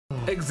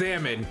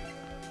Examine.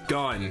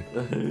 Gun.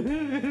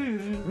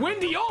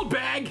 Wendy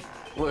Oldbag!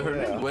 What, her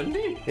name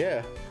Wendy?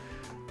 Yeah.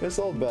 Miss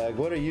Oldbag,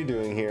 what are you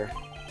doing here?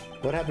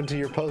 What happened to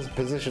your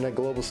position at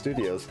Global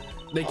Studios?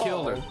 They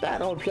killed her.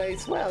 That old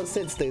place? Well,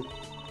 since the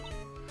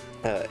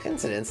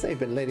incidents, they've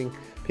been letting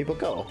people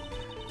go.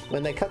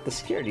 When they cut the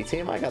security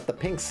team, I got the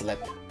pink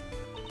slip.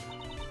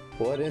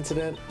 What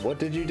incident? What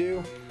did you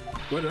do?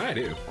 What did I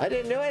do? I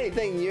didn't do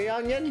anything, you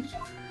youngin.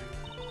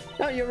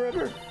 Now you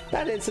remember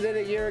that incident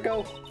a year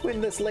ago when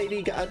this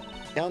lady got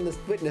on the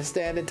witness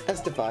stand and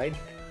testified?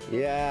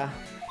 Yeah.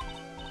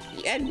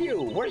 And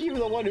you, were you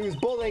the one who's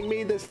bullying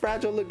me, this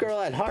fragile little girl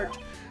at heart?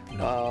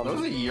 That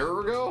was a year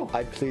ago?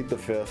 I plead the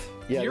fifth.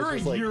 Yeah, You're a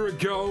year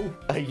ago.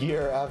 A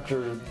year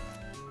after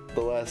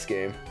the last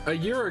game. A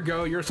year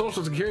ago, your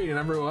social security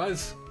number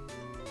was...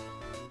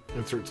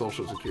 Insert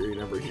social security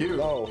number here. Q.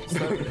 No.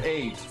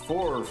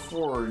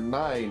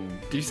 78449.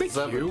 Did you say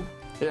 7. Q?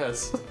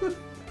 Yes.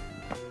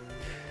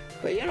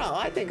 But you know,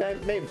 I think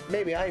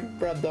maybe I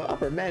rubbed the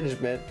upper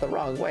management the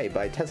wrong way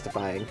by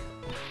testifying.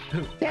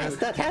 Yes,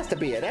 that has to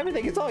be it.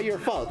 Everything is all your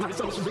fault.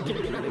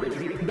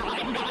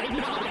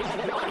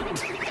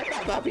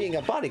 About being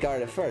a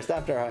bodyguard at first,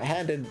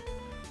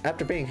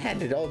 after being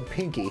handed old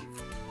Pinky.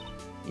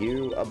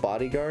 You a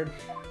bodyguard?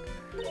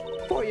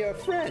 For your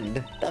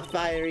friend, the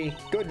fiery,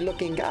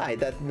 good-looking guy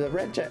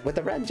with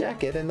the red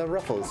jacket and the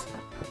ruffles.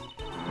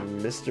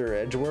 Mr.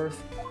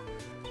 Edgeworth?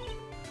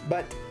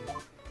 But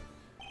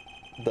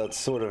that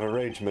sort of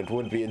arrangement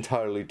wouldn't be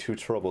entirely too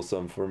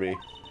troublesome for me.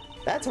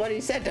 That's what he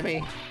said to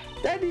me.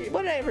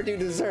 What did I ever do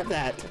to deserve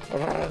that?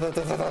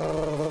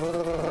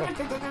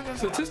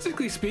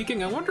 Statistically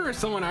speaking, I wonder if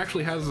someone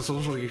actually has the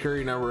social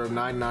security number of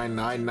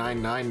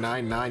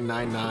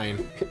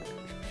 999999999.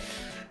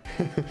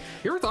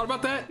 You ever thought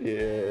about that?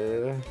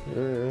 Yeah.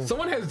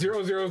 Someone has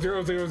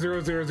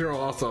 0000000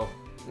 also.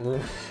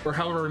 Or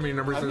however many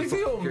numbers. I think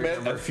they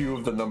omit a few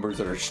of the numbers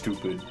that are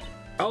stupid.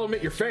 I'll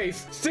omit your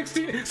face.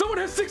 Someone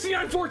has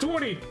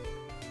 69420.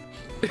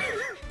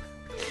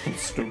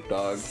 Snoop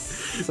Dogg.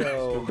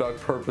 Snoop Dogg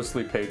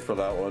purposely paid for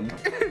that one.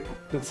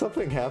 Did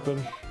something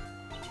happen?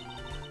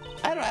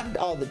 I don't have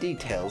all the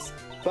details,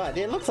 but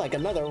it looks like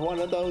another one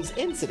of those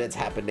incidents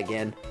happened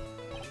again.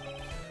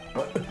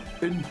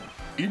 An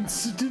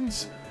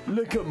incident?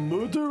 Like a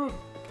murder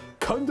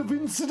kind of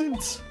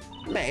incident?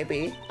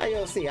 Maybe.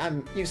 You see,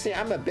 I'm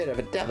a bit of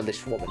a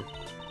devilish woman.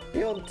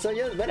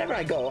 Whenever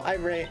I go, a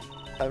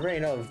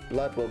rain of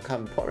blood will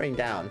come pouring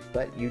down.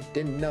 But you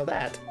didn't know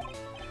that.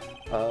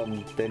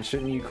 Then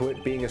shouldn't you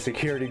quit being a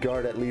security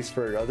guard at least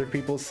for other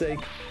people's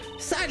sake?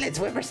 Silence,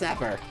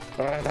 whippersnapper!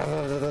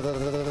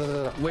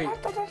 Wait,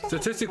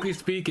 statistically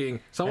speaking,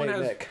 someone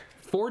has Nick.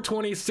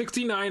 420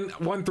 69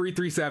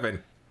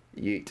 1337.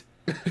 Yeet.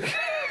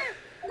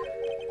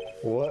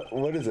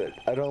 What is it?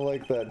 I don't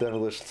like that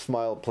devilish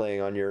smile playing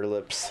on your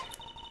lips.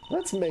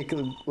 Let's make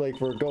it like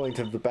we're going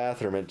to the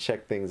bathroom and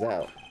check things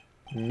out.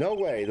 No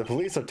way, the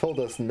police have told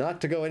us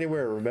not to go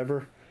anywhere,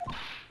 remember?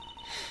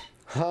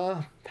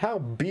 Huh? How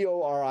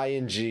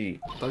boring?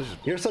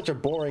 You're such a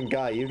boring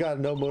guy. You got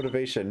no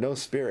motivation, no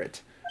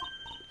spirit.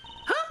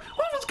 Huh?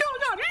 What was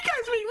going on? Are you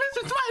guys making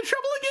Mr. Smile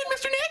trouble again,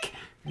 Mr. Nick?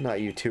 Not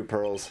you two,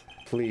 Pearls.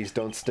 Please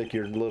don't stick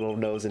your little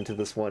nose into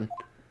this one.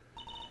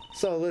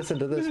 So listen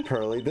to this,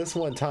 Pearly. This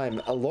one time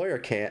at lawyer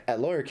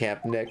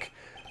camp, Nick.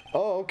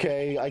 Oh,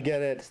 okay, I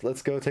get it.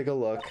 Let's go take a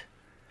look.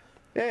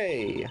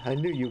 Hey, I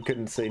knew you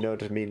couldn't say no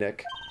to me,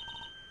 Nick.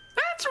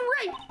 That's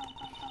right.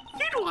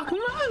 You'd walk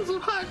miles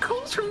of hot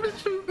coals from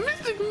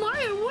Mystic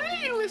Maya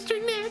way, Mr.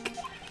 Nick.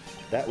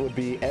 That would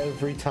be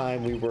every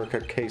time we work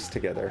a case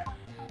together.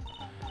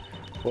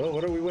 Well,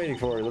 what are we waiting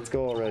for? Let's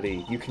go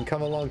already. You can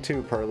come along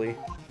too, Pearly.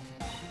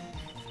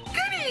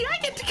 Goody, I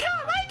get to come.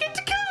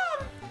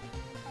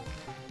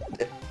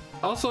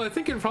 Also, I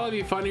think it'd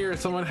probably be funnier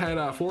if someone had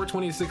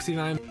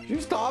 42069.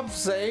 You stop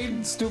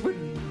saying stupid.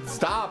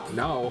 Stop.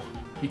 No,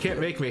 you can't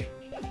make me.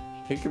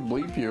 He can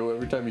bleep you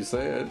every time you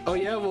say it. Oh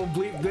yeah, we'll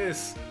bleep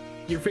this.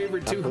 Your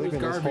favorite too was This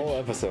garbage. whole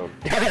episode.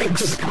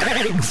 Eggs.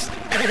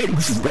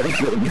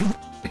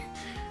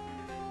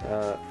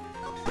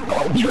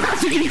 You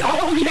have to eat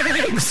all the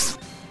eggs.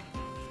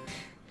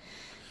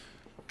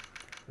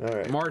 All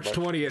right. March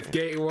 20th,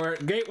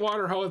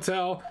 Gatewater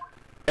Hotel,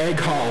 Egg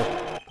Hall.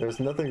 There's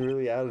nothing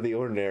really out of the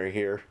ordinary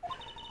here.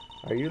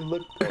 Are you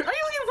looking for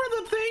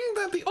the thing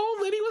that the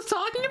old lady was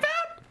talking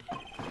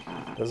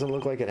about? Doesn't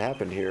look like it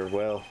happened here.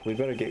 Well, we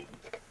better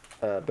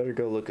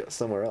go look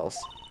somewhere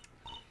else.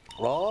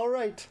 All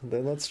right,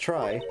 then let's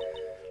try.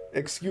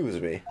 Excuse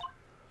me.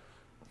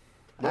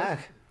 Oh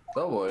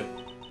boy.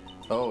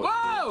 Oh. Whoa!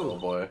 Oh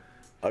boy.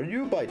 Are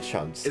you by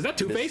chance? Is that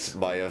Two-Face? Miss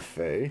Maya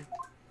Fey?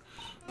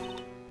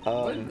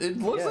 It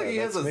looks like he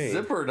has a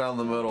zipper down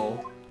the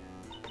middle.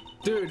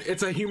 Dude,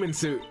 it's a human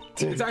suit.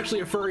 It's actually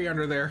a furry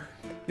under there.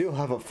 You'll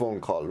have a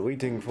phone call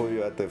waiting for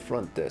you at the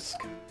front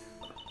desk.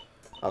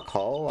 A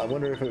call? I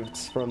wonder if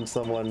it's from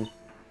someone.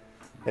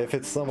 If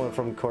it's someone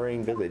from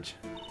Korean Village.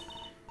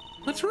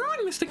 What's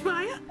wrong, Mystic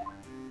Maya?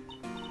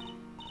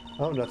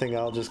 Oh, nothing.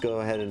 I'll just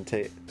go ahead and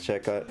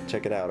check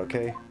it out.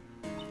 Okay.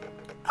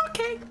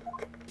 Okay. way?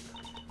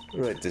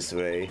 Right this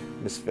way,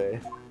 Miss Faye.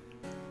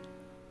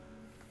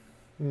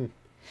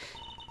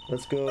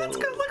 Let's go. Let's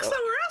go look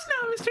somewhere else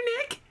now, Mr.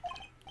 Nick.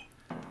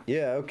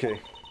 Yeah, okay.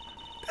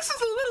 This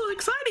is a little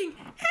exciting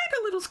and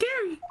a little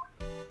scary.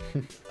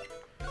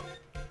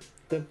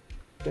 Dun,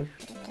 dun.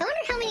 I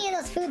wonder how many of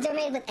those foods are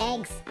made with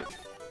eggs.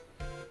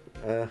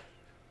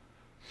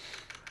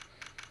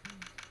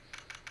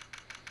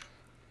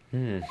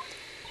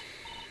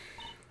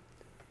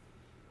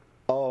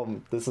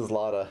 This is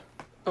Lotta,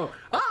 Oh,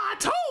 I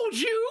told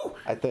you!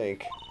 I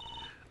think.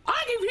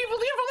 I give people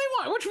the info they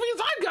want, which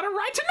means I've got a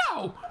right to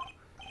know.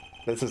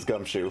 This is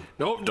Gumshoe.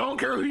 Nope, don't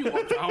care who you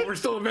are, pal. We're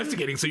still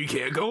investigating, so you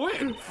can't go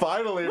in.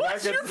 Finally,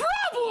 What's your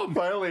problem?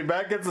 Finally,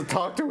 Matt gets to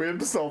talk to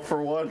himself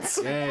for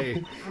once.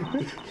 Hey.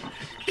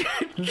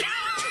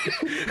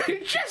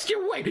 Just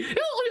you wait. It'll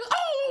be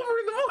all over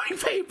in the morning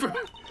paper.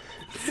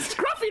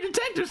 Scruffy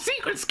detective's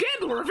secret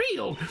scandal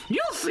revealed.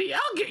 You'll see,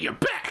 I'll get you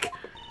back.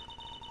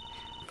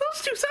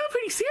 Those two sound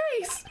pretty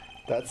serious.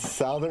 That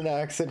southern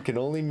accent can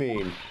only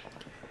mean.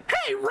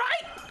 Hey,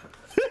 Wright!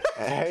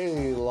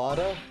 Hey,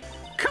 Lotta.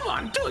 Come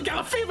on, do a gal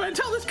a favor and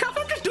tell this cop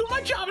I'm just doing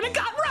my job and it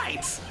got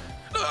rights.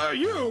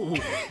 You.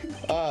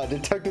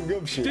 Detective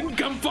Gumshoe. Didn't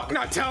Gumfuck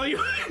not tell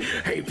you?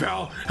 Hey,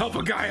 pal, help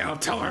a guy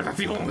out. Tell her that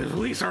the only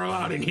police are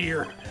allowed in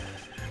here.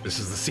 This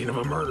is the scene of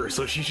a murder,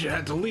 so she should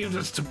have to leave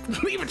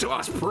it to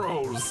us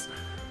pros.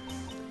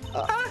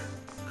 A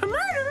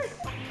murder?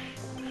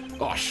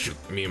 Oh, shoot,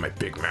 me and my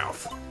big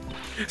mouth.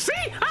 See?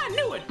 I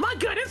knew it. My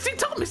gut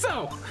instinct told me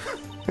so.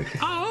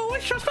 I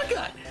always trust my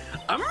gut.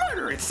 A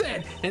murder, it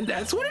said, and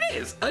that's what it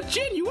is. A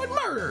genuine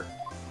murder.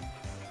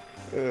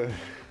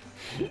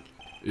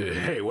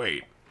 Hey,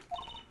 wait.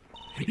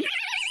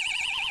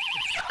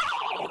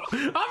 A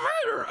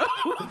murder!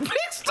 A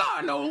big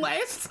star, no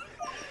less!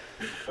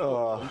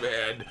 Oh,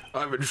 man,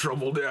 I'm in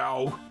trouble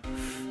now.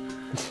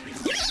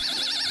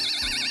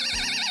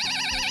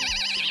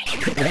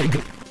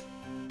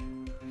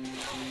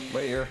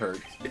 My ear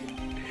hurts.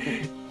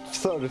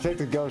 So,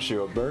 Detective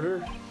Gumshoe, a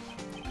murder?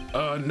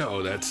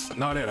 No, that's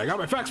not it. I got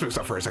my facts mixed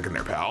up for a second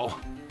there, pal.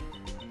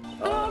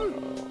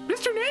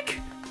 Mr. Nick?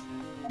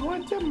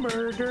 What's a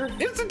murder?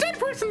 Is the dead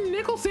person the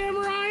Nickel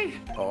Samurai?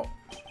 Oh.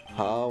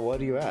 Huh? What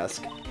do you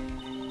ask?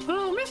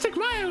 Well, Mystic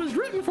Maya was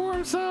rooting for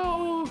him,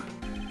 so...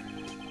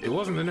 It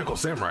wasn't the Nickel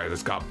Samurai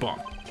that's got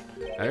bumped.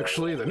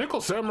 Actually, the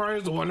Nickel Samurai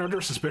is the one under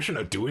suspicion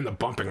of doing the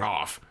bumping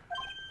off.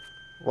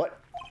 What?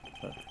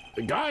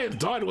 The guy that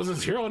died was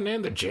his hero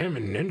named the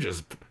Jammin'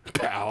 Ninjas,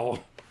 pal.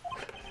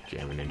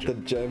 Jammin' Ninja. The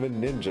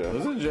Jammin' Ninja.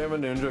 Isn't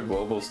Jammin' Ninja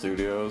Global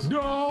Studios?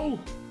 No!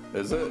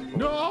 Is it?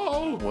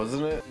 No!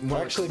 Wasn't it?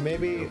 Actually,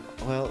 maybe.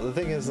 Well, the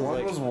thing is, One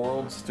like, was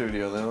World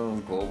Studio, the other one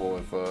was Global,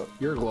 I thought.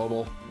 You're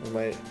global.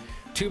 might.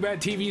 Too bad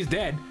TV's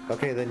dead.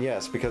 Okay, then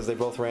yes, because they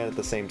both ran at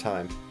the same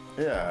time.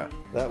 Yeah.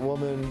 That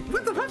woman.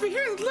 With the puppy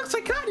hair that looks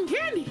like cotton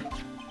candy.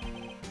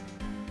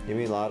 You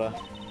mean Lotta?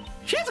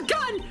 She has a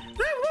gun!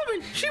 That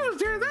woman, she was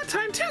there that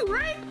time too,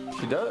 right?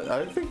 She does.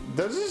 I think.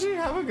 Doesn't she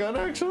have a gun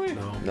actually?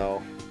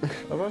 No. I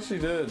thought she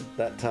did.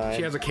 That time.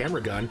 She has a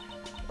camera gun.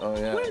 Oh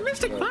yeah. When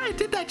Mystic Maya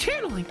did that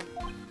channeling.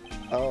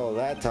 Oh,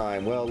 that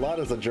time. Well,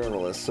 Lotta's a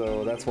journalist,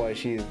 so that's why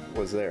she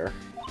was there.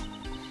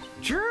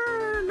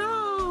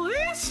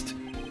 Journalist?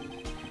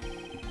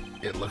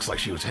 It looks like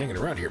she was hanging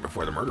around here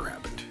before the murder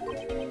happened.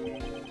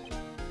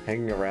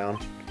 Hanging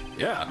around.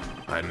 Yeah,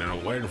 I didn't know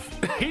where.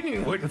 He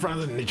didn't wait in front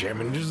of the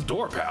Jammin' Ninja's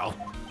door, pal.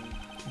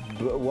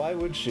 But why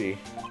would she?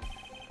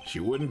 She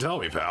wouldn't tell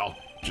me, pal.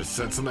 Just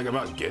said something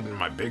about getting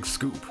my big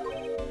scoop.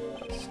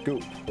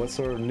 Scoop. What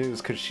sort of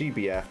news could she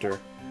be after?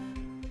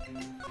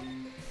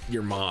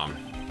 Your mom.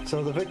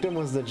 So the victim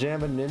was the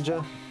Jammin'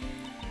 Ninja?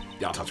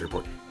 Yeah, I'll touch the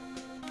report.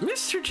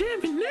 Mr.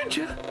 Jammin'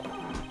 Ninja?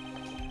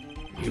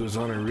 He was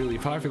on a really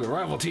popular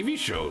rival TV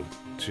show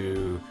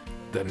to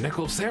the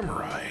Nickel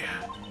Samurai.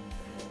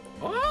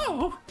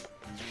 Oh!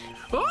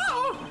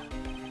 Oh!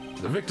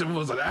 The victim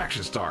was an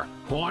action star,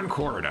 Juan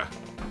Corrida.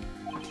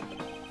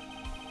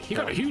 He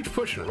got a huge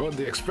push and rode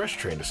the express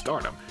train to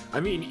stardom. I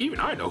mean, even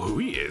I know who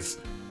he is.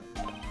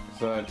 Is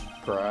that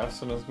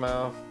grass in his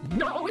mouth?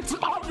 No, it's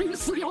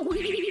obviously a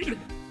weed!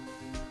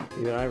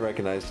 Even I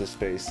recognized his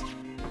face.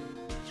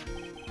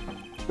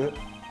 But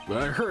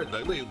I heard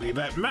that lately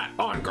that Matt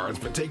OnGuard's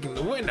been taking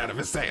the wind out of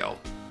his sail.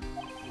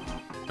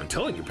 I'm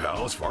telling you,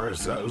 pal, as far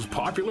as those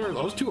popular,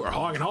 those two are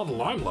hogging all the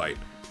limelight.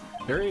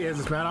 There he is,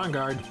 it's Matt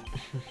OnGuard.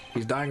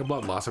 He's dying of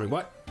blood loss. I mean,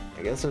 what?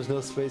 I guess there's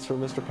no space for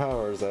Mr.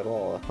 Powers at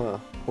all, huh?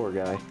 Poor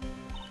guy.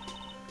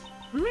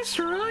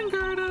 Mr.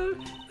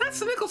 OnGuard, that's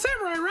the Nickel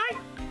Samurai, right?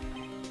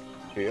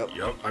 Yep.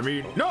 Yep, I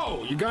mean,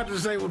 no, you got to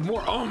say with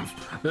more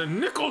the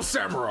Nickel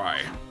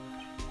Samurai.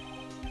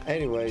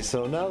 Anyway,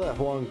 so now that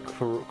Juan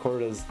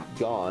Corrida's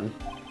gone,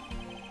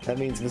 that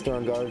means Mr.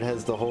 OnGuard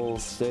has the whole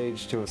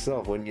stage to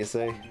himself, wouldn't you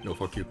say? No,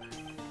 fuck you.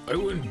 I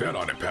wouldn't bet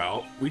on it,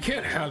 pal. We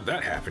can't have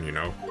that happen, you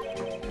know.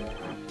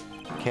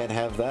 Can't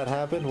have that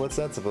happen? What's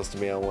that supposed to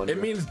mean, I wonder?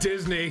 It means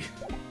Disney.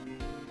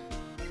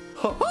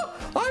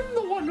 I'm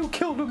the one who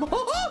killed him.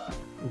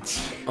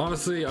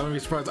 Honestly, I'm gonna be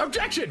surprised.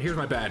 Objection! Here's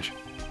my badge.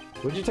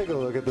 Would you take a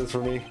look at this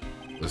for me?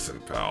 Listen,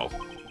 pal.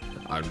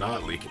 I'm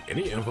not leaking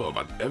any info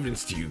about the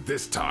evidence to you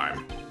this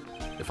time.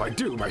 If I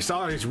do, my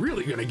salary's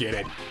really gonna get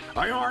it.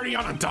 I'm already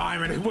on a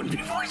dime and it wouldn't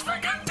be forced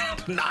back on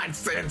that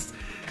nonsense.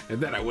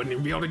 And then I wouldn't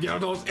even be able to get all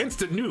those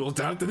instant noodles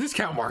down at the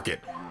discount market.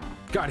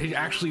 God, he'd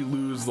actually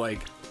lose like...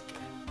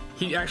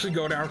 He'd actually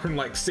go down from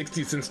like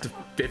 60 cents to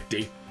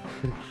 50.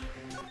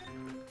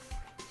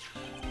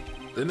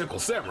 The Nickel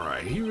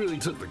Samurai, he really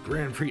took the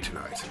Grand Prix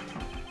tonight.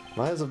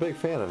 I was a big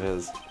fan of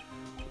his.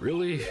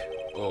 Really?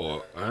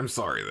 Oh, I'm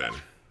sorry then.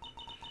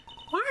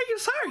 Why are you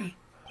sorry?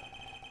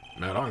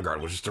 Matt Ongard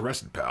was just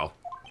arrested, pal.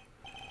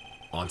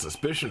 On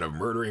suspicion of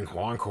murdering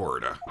Juan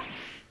Corrida.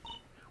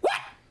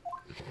 What?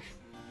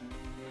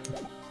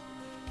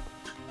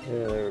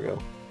 Yeah, there we go.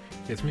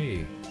 It's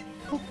me.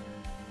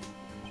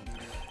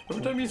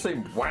 Every time you say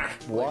whack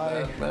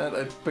like that, Matt,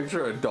 I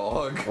picture a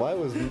dog. Why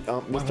was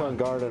Mr.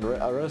 Ongard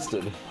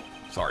arrested?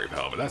 Sorry,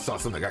 pal, but that's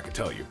not something I can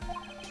tell you.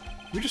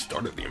 We just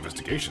started the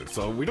investigation,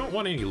 so we don't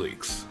want any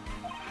leaks.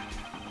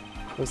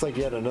 Looks like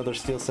yet another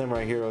Steel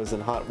Samurai hero is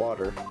in hot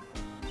water.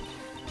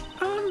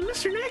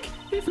 Mr. Nick,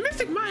 if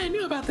Mystic Maya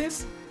knew about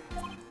this...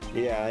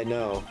 Yeah, I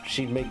know.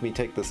 She'd make me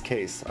take this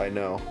case, I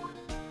know.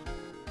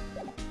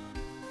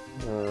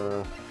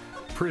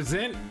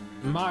 Present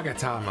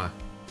Magatama.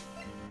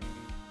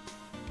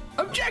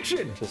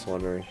 Objection! Just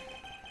wondering.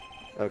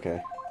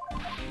 Okay.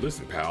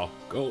 Listen, pal,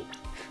 go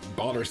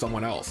bother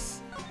someone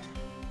else.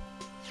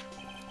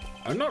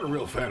 I'm not a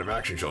real fan of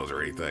action shows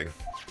or anything,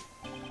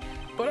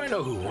 but I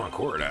know who Juan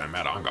Corrida and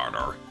Matt Ongard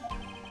are.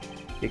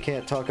 You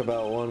can't talk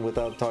about one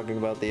without talking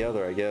about the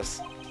other, I guess.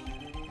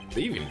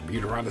 They even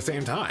viewed around the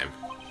same time.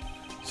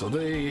 So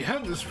they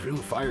have this real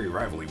fiery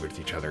rivalry with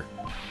each other.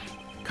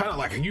 Kind of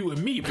like you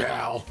and me,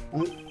 pal.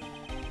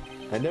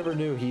 I never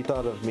knew he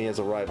thought of me as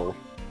a rival.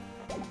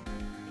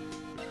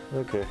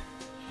 Okay.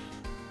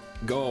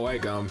 Go away,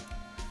 Gum.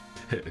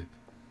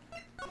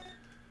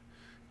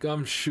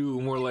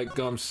 Gumshoe, more like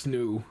Gum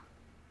Snoo.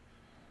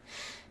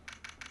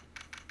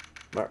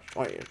 Do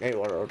Do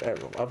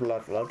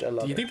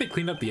you think they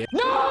cleaned up the...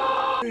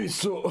 Hey,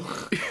 so...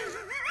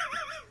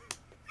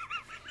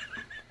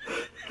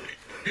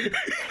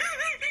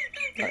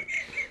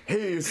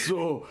 Hey,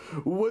 so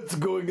what's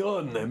going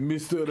on,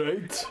 Mr.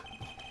 Wright?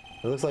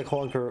 It looks like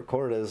Juan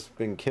Corrida has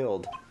been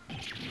killed.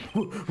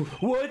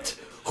 What?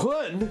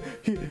 Juan?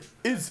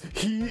 He's...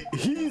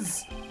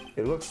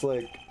 It looks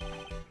like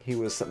he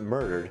was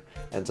murdered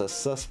and a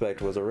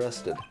suspect was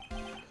arrested.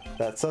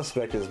 That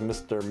suspect is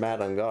Mr. Matt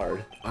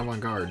Ongard. I'm on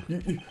guard.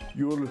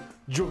 You're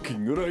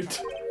joking, right?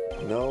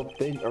 No,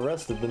 they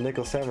arrested the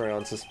Nickel Samurai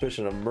on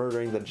suspicion of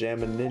murdering the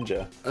Jammin'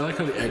 Ninja. I like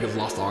how the egg is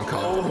lost on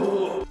call.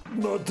 Oh,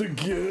 not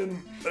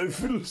again. I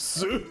feel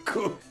so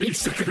cold. He's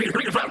sick of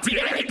hearing about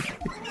the egg!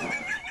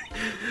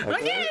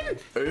 Again!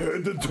 I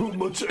had too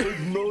much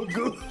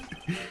eggnog.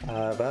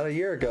 About a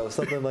year ago,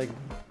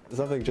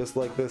 something just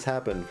like this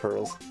happened,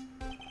 Pearls.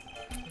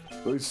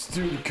 I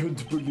still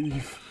can't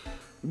believe.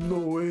 No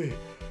way.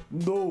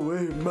 No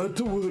way,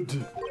 Matt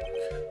would.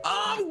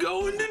 I'm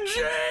going to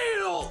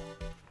jail!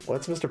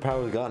 What's Mr.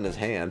 Powers got in his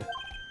hand?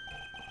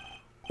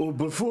 Oh,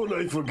 before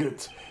I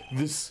forget,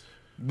 this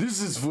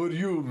is for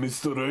you,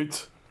 Mr.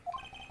 Wright.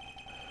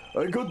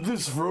 I got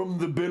this from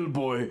the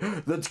bellboy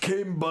that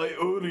came by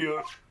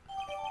earlier.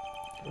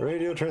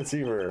 Radio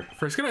transceiver.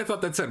 For a second, I thought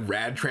that said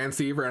rad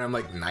transceiver, and I'm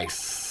like,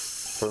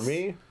 nice. For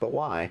me? But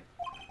why?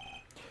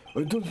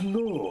 I don't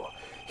know.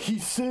 He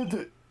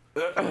said...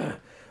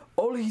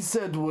 all he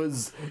said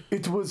was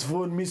it was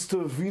for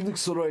Mr.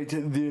 Phoenix Wright,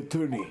 the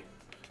attorney.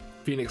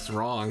 Phoenix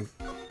wrong.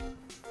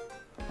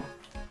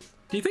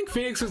 Do you think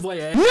Phoenix is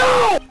like...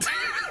 No!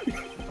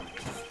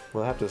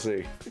 We'll have to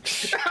see.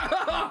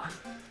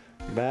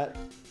 Matt?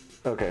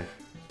 Okay.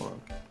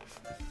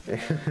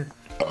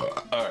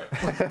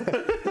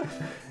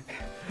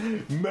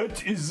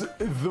 Matt is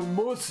the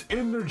most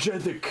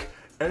energetic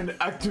and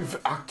active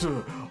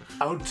actor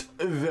out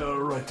there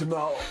right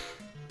now.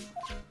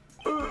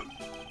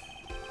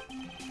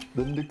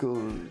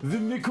 The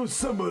Nickel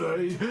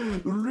Samurai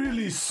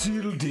really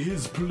sealed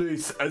his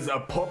place as a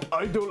pop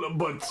idol,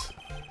 but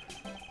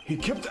he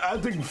kept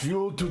adding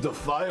fuel to the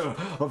fire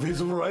of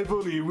his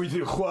rivalry with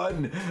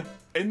Juan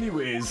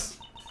anyways.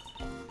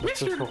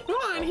 Mr.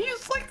 Juan,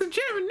 he's like the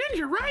Jammin'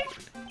 Ninja, right?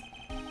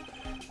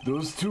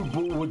 Those two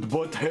would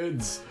butt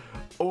heads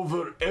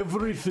over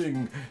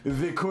everything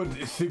they could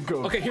think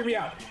of. Okay, hear me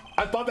out.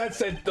 I thought that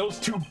said those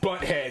two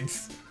butt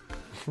heads.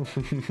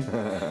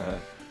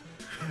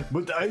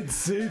 But I'd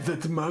say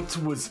that Matt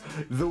was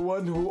the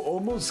one who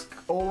almost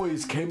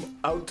always came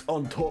out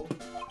on top.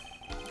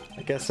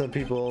 I guess some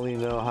people only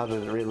know how to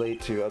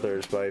relate to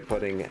others by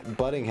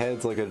butting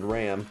heads like a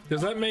ram.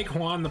 Does that make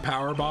Juan the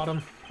power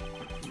bottom?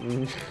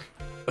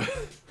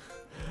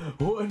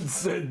 Juan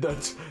said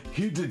that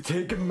he'd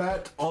take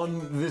Matt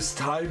on this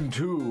time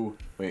too.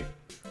 Wait.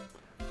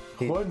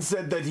 Juan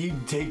said that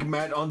he'd take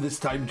Matt on this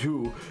time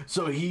too,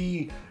 so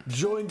he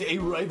joined a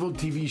rival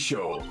TV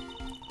show.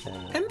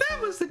 And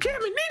that was the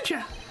Jammin'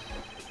 Ninja!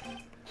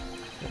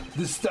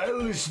 the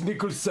stylish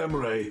nickel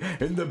samurai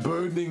and the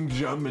burning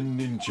German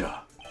ninja.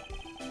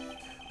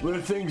 Where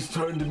things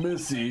turned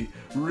messy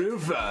real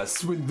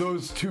fast when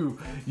those two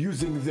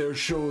using their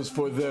shows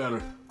for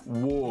their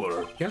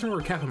war. You guys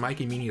remember Captain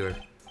Mikey? Me neither.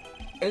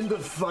 And the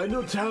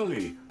final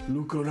tally.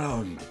 Look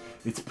around.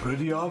 It's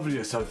pretty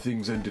obvious how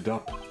things ended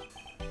up.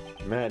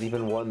 Matt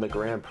even won the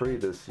Grand Prix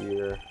this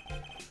year.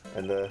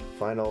 And the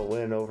final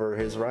win over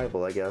his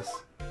rival, I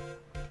guess.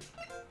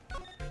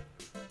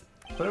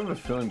 I have a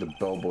feeling the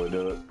bellboy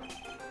did it.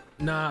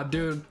 Nah,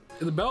 dude.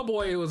 The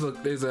bellboy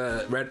is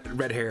a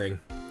red herring.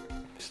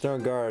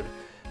 Stern Guard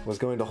was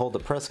going to hold a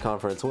press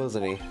conference,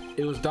 wasn't he?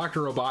 It was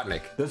Dr.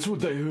 Robotnik. That's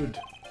what I heard.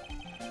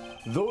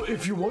 Though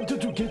if you wanted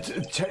to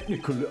get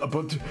technical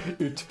about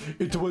it,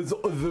 it was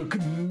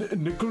the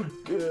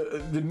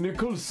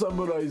Nickel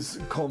Samurai's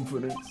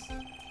conference.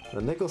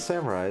 The Nickel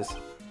Samurais.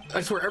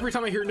 I swear, every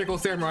time I hear Nickel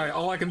Samurai,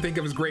 all I can think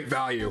of is Great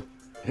Value.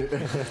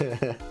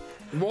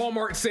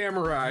 Walmart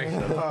Samurai.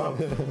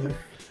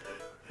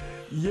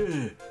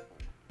 Yeah.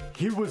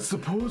 He was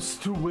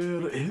supposed to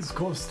wear his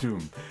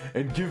costume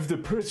and give the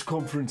press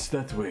conference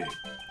that way.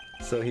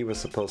 So he was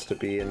supposed to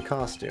be in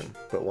costume,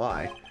 but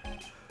why?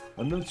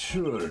 I'm not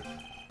sure.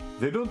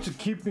 They don't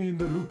keep me in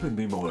the loop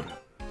anymore.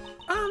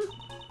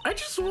 I'm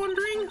just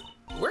wondering,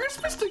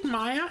 where's Mystic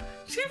Maya?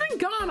 She's been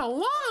gone a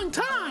long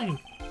time.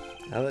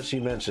 Now that she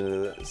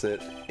mentioned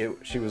it,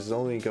 she was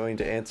only going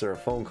to answer a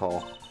phone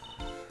call.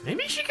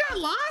 Maybe she got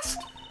lost?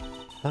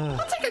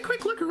 I'll take a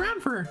quick look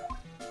around for her.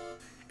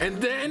 And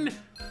then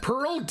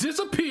Pearl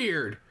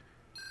disappeared.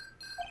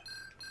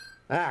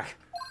 Ah!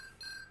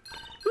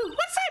 Ooh,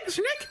 what's that, Mr.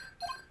 Nick?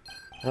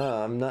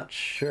 I'm not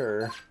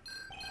sure.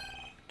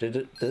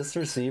 Did this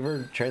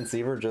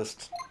transceiver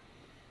just...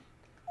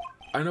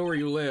 I know where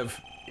you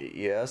live.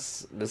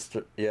 Yes,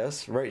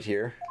 yes, right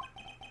here.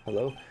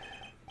 Hello?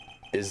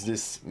 Is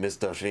this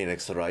Mr.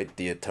 Phoenix Wright,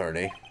 the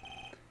attorney?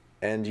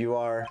 And you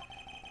are...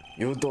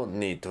 You don't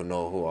need to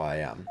know who I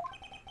am.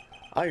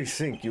 I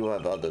think you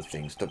have other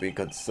things to be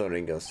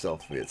concerning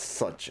yourself with,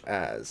 such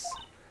as...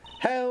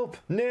 Help,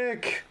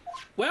 Nick!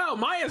 Well,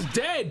 Maya's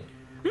dead.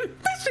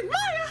 Mystic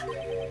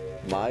Maya!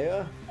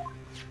 Maya?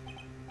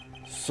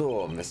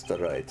 So, Mr.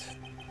 Wright,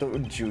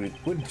 wouldn't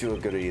you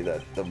agree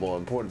that the more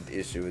important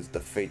issue is the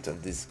fate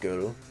of this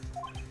girl?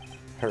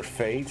 Her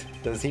fate?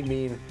 Does he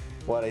mean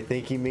what I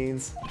think he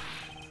means?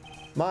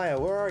 Maya,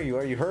 where are you?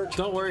 Are you hurt?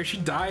 Don't worry, she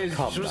dies.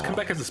 She'll just come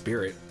back as a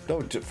spirit.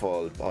 Don't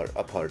fall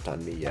apart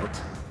on me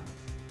yet.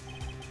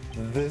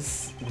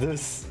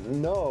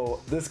 No,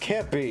 this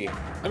can't be.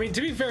 I mean,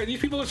 to be fair, these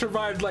people have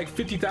survived like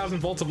 50,000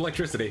 volts of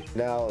electricity.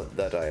 Now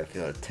that I have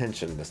your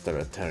attention, Mr.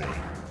 Attorney,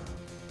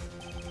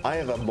 I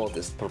have a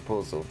modest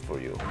proposal for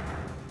you.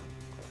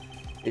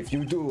 If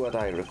you do what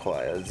I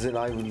require, then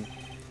I will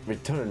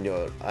return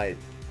your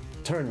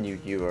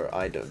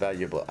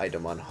valuable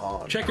item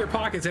unharmed. Check your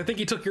pockets. I think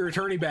he took your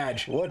attorney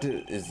badge. What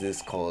is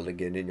this called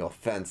again in your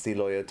fancy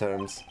lawyer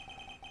terms?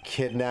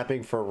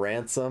 Kidnapping for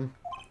ransom?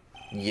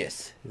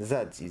 Yes,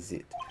 that is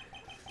it.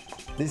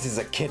 This is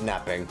a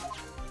kidnapping.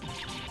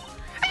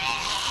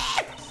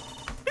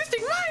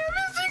 Mystic Maya!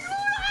 Mystic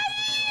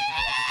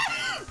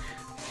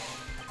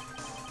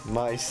Maya!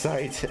 My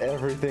sight,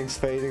 everything's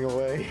fading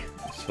away.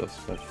 It's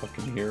just my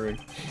fucking hearing.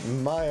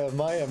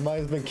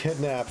 Maya's been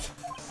kidnapped.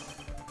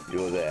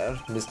 You're there,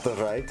 Mr.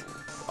 Wright?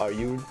 Are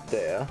you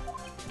there?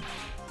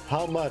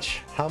 How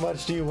much? How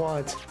much do you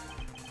want?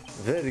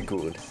 Very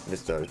good,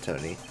 Mr.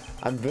 Attorney.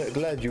 I'm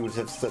glad you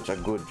have such a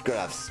good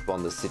grasp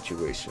on the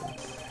situation.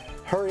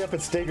 Hurry up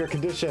and state your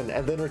condition,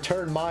 and then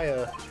return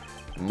Maya.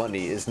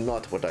 Money is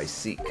not what I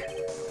seek.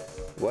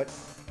 What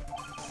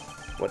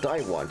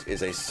I want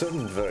is a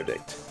certain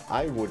verdict.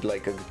 I would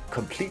like a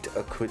complete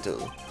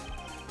acquittal.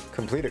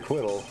 Complete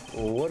acquittal?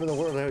 What in the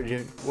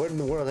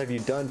world have you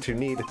done to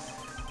need?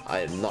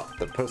 I am not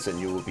the person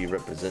you will be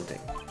representing.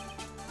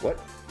 What?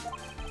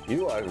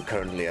 You are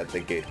currently at the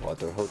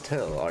Gatewater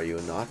Hotel, are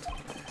you not?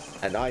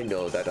 And I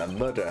know that a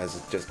murder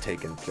has just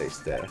taken place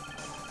there.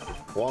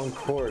 Juan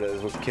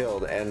Cortez was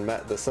killed, and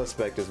the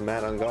suspect is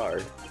Matt on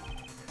guard.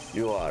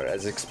 You are,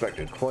 as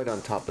expected, quite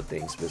on top of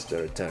things,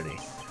 Mr. Attorney.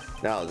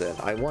 Now then,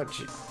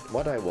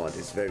 what I want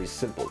is very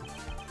simple.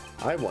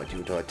 I want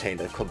you to attain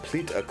a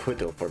complete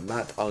acquittal for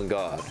Matt on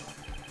guard.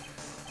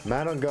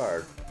 Matt on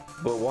guard?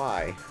 But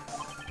why?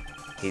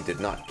 He did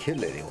not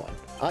kill anyone.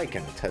 I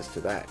can attest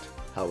to that.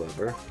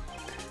 However,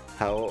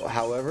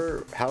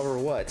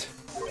 what?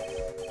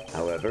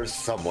 However,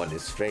 someone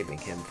is framing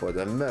him for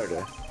the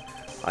murder.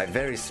 A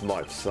very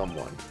smart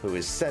someone who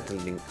is setting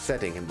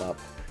him up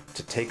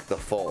to take the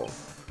fall.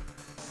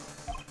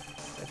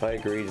 If I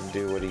agree to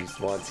do what he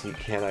wants,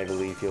 I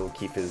believe he'll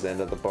keep his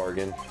end of the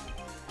bargain.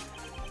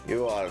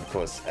 You are, of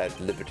course, at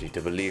liberty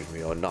to believe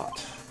me or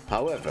not.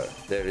 However,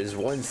 there is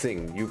one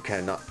thing you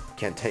can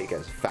take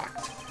as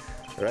fact.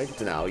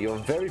 Right now, your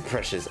very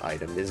precious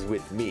item is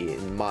with me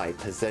in my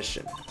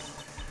possession.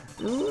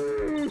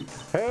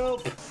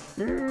 Help!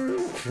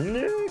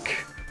 Nick!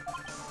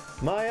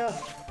 Maya?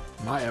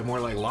 Maya, more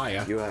like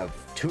Laya. You have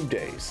 2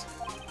 days.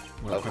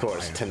 More Of like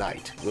course, Maya.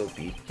 tonight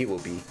he will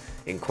be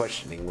in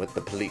questioning with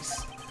the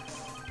police.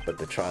 But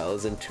the trial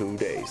is in 2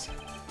 days.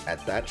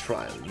 At that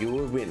trial, you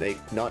will win a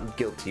not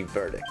guilty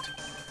verdict.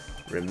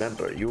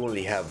 Remember, you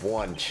only have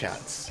one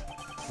chance.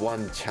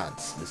 One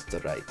chance,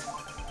 Mr. Wright.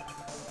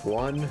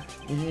 One?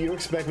 You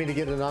expect me to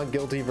get a not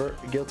guilty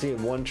guilty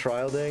in one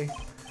trial day?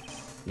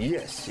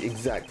 Yes,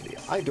 exactly.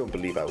 I don't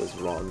believe I was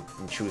wrong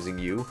in choosing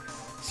you,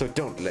 so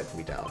don't let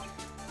me down.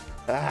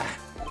 Ah!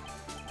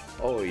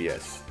 Oh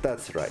yes,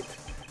 that's right.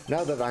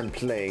 Now that I'm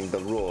playing the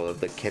role of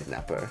the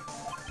kidnapper,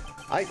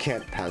 I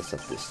can't pass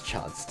up this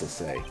chance to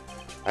say,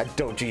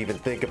 don't you even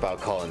think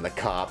about calling the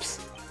cops.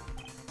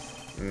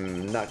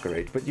 Not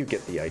great, but you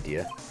get the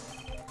idea.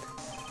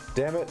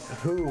 Damn it,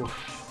 who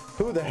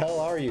the hell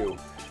are you?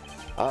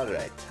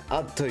 Alright,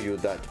 I'll tell you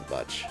that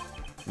much.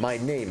 My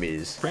name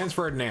is... Franz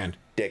Ferdinand.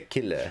 The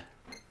Killer.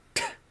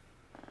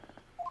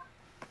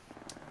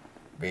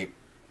 Beep.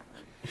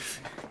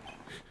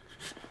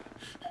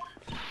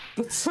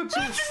 That's such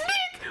a...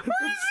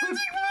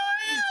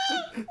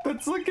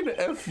 That's like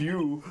an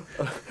FU.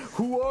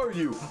 Who are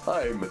you?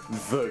 I'm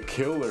the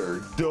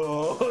killer.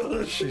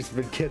 Duh. She's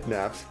been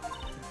kidnapped.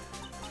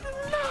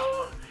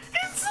 No,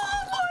 it's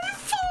all my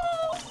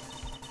fault.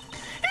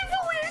 If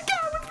only I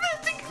got with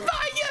Mystic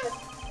Maya.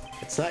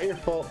 It's not your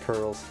fault,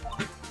 Pearls.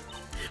 But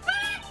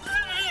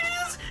it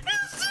is.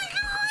 It's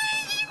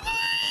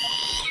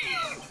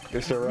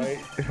Mr. Wright?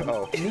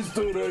 Oh.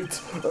 Mr. Wright,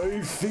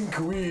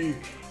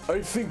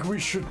 I think we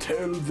should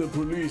tell the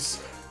police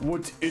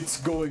what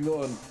it's going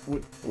on.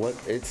 What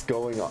it's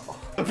going on?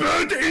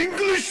 Bad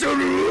English!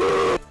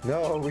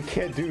 No, we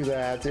can't do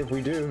that. If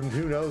we do,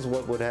 who knows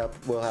what will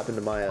happen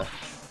to Maya.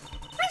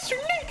 Mr.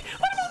 Nick,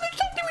 what about the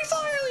detective we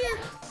saw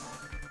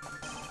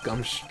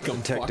earlier?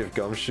 Detective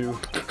Gumshoe?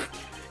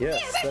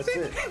 Yes, that's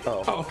it.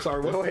 Oh. Oh,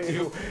 sorry. What? Wait,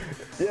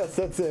 yes,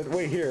 that's it.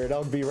 Wait here, and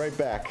I'll be right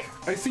back.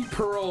 I see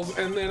Pearls,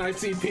 and then I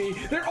see P.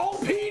 They're all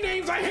P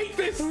names. I hate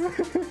this.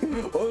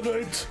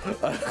 Alright,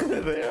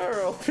 they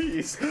are all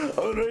peace.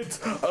 Alright,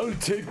 I'll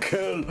take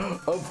care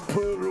of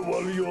Pearl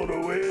while you're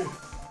away.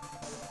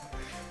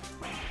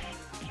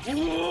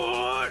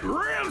 What?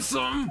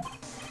 Ransom?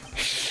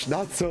 Shh,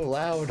 not so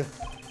loud.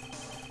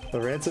 The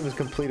ransom is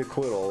complete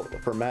acquittal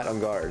for Matt on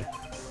guard.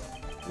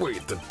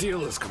 Wait, the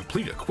deal is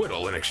complete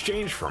acquittal in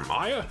exchange for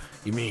Maya?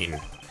 You mean...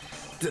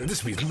 Then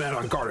this means Matt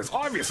on guard is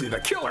obviously the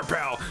killer,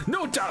 pal!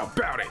 No doubt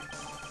about it!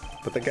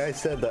 But the guy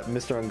said that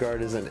Mr. On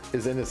Guard is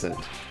innocent.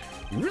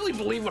 You really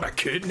believe what a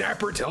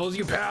kidnapper tells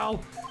you,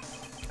 pal?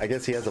 I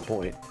guess he has a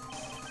point.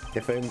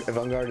 If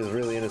On Guard is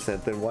really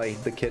innocent, then why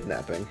the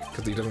kidnapping?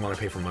 Because he doesn't want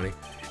to pay for money.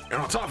 And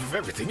on top of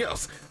everything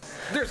else,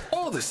 there's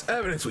all this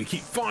evidence we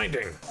keep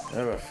finding. I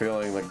have a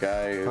feeling the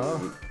guy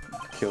who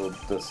killed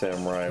the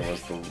samurai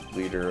was the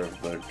leader of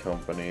the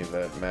company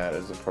that Matt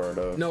is a part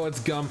of. No,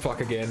 it's Gumfuck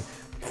again.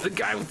 The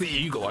guy with the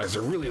eagle eyes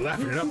are really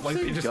laughing it up like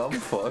they just...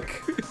 Gumfuck.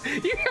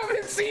 You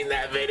haven't seen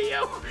that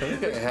video? I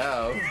think I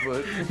have,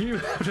 but... You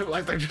have to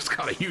like they just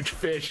caught a huge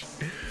fish.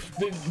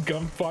 Did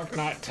Gumfuck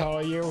not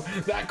tell you?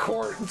 That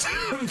court...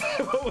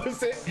 what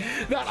was it?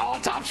 That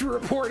autopsy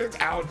report is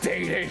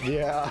outdated.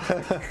 Yeah.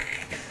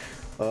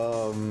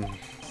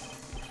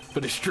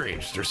 But it's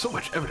strange. There's so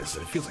much evidence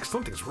that it feels like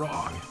something's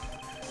wrong.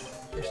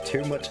 There's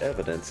too much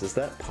evidence. Is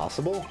that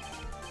possible?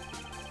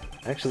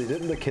 Actually,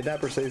 didn't the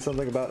kidnapper say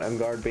something about On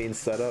Guard being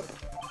set up?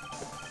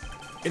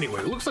 Anyway,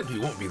 it looks like you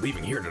won't be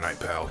leaving here tonight,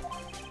 pal.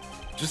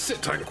 Just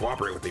sit tight and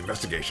cooperate with the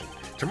investigation.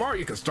 Tomorrow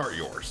you can start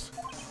yours.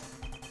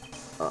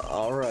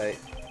 Alright.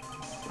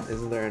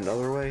 Isn't there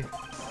another way?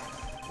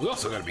 We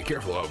also gotta be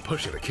careful about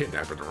pushing the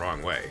kidnapper the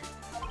wrong way.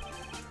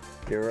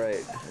 You're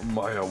right.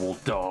 Maya will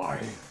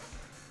die.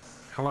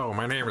 Hello,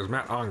 my name is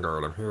Matt On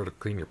Guard. I'm here to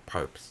clean your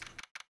pipes.